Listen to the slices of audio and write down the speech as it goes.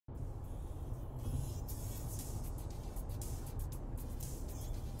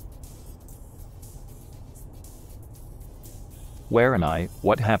Where am I?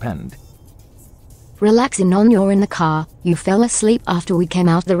 What happened? Relax, Anon, you're in the car. You fell asleep after we came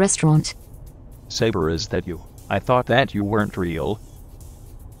out the restaurant. Saber, is that you? I thought that you weren't real.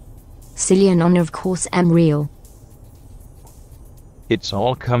 Silly Anon, of course I'm real. It's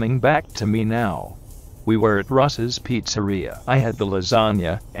all coming back to me now. We were at Russ's Pizzeria. I had the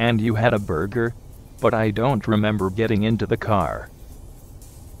lasagna, and you had a burger, but I don't remember getting into the car.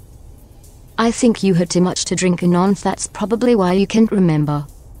 I think you had too much to drink, Anon. That's probably why you can't remember.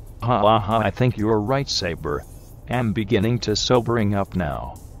 Ha ha ha, I think you're right, Saber. I'm beginning to sobering up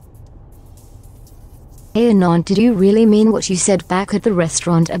now. Hey Anon, did you really mean what you said back at the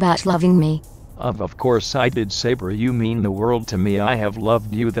restaurant about loving me? Of course I did, Saber. You mean the world to me. I have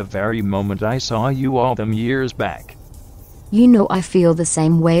loved you the very moment I saw you all them years back. You know I feel the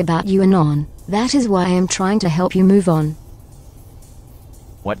same way about you, Anon. That is why I am trying to help you move on.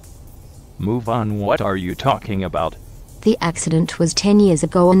 What? Move on? What are you talking about? The accident was 10 years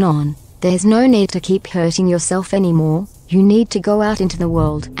ago, Anon. There's no need to keep hurting yourself anymore. You need to go out into the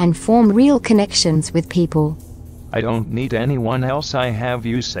world and form real connections with people. I don't need anyone else. I have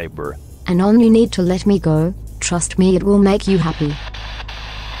you, Saber. Anon, you need to let me go. Trust me, it will make you happy.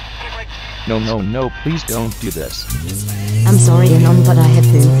 No, please don't do this. I'm sorry, Anon, but I have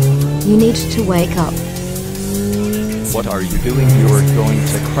to. You need to wake up. What are you doing? You're going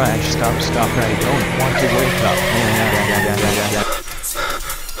to crash. Stop. I don't want to wake up.